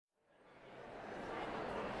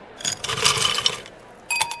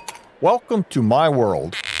Welcome to my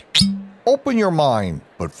world. Open your mind,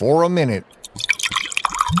 but for a minute.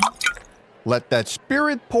 Let that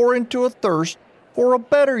spirit pour into a thirst for a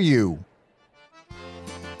better you.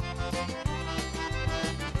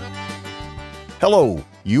 Hello,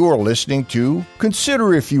 you are listening to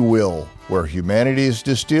Consider If You Will, where humanity is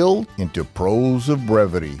distilled into prose of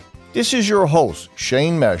brevity. This is your host,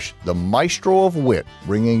 Shane Mesh, the maestro of wit,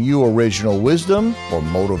 bringing you original wisdom for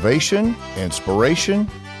motivation, inspiration,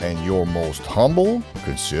 and your most humble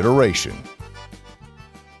consideration.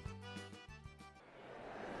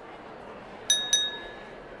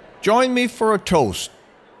 Join me for a toast.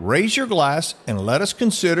 Raise your glass and let us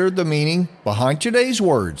consider the meaning behind today's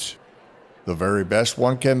words. The very best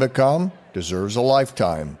one can become deserves a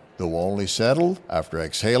lifetime, though only settled after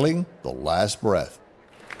exhaling the last breath.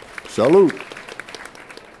 Salute.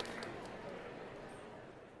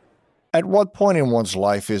 At what point in one's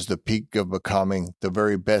life is the peak of becoming the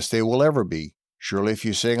very best they will ever be? Surely if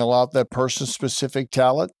you single out that person's specific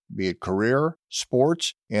talent, be it career,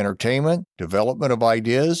 sports, entertainment, development of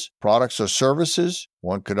ideas, products or services,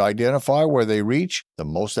 one could identify where they reach the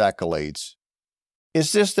most accolades.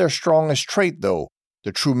 Is this their strongest trait, though,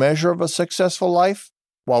 the true measure of a successful life?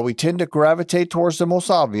 While we tend to gravitate towards the most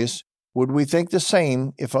obvious, would we think the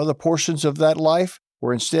same if other portions of that life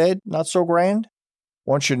were instead not so grand?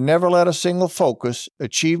 One should never let a single focus,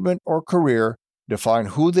 achievement, or career define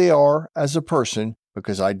who they are as a person,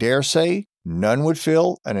 because I dare say none would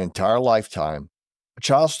fill an entire lifetime. A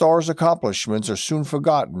child star's accomplishments are soon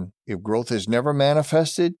forgotten if growth is never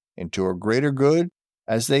manifested into a greater good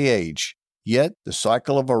as they age. Yet, the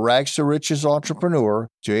cycle of a rags-to-riches entrepreneur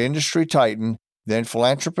to industry titan, then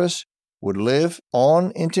philanthropist, would live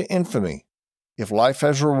on into infamy. If life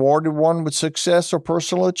has rewarded one with success or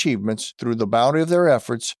personal achievements through the bounty of their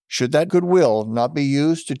efforts, should that goodwill not be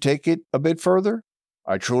used to take it a bit further?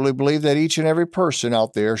 I truly believe that each and every person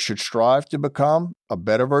out there should strive to become a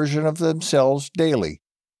better version of themselves daily.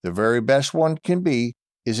 The very best one can be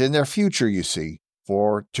is in their future, you see,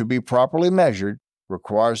 for to be properly measured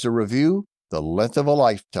requires to review the length of a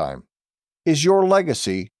lifetime. Is your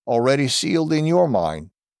legacy already sealed in your mind?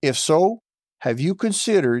 If so, have you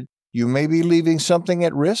considered you may be leaving something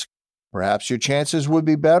at risk? Perhaps your chances would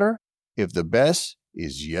be better if the best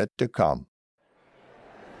is yet to come.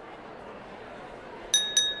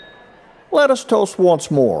 Let us toast once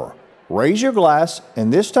more. Raise your glass,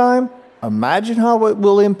 and this time, imagine how it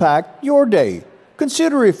will impact your day.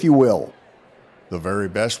 Consider if you will. The very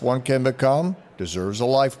best one can become deserves a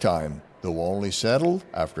lifetime, though only settled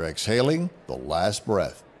after exhaling the last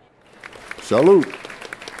breath. Salute.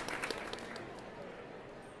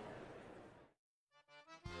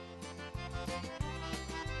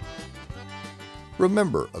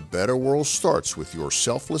 Remember, a better world starts with your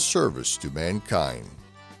selfless service to mankind.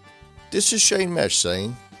 This is Shane Mesh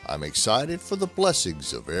saying, I'm excited for the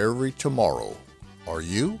blessings of every tomorrow. Are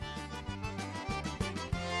you?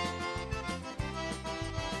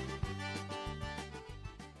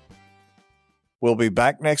 We'll be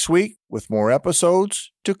back next week with more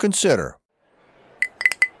episodes to consider.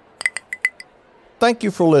 Thank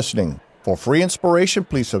you for listening. For free inspiration,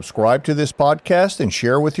 please subscribe to this podcast and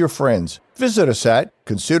share with your friends. Visit us at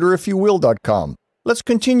considerifyouwill.com. Let's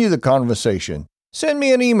continue the conversation. Send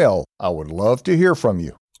me an email. I would love to hear from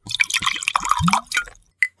you.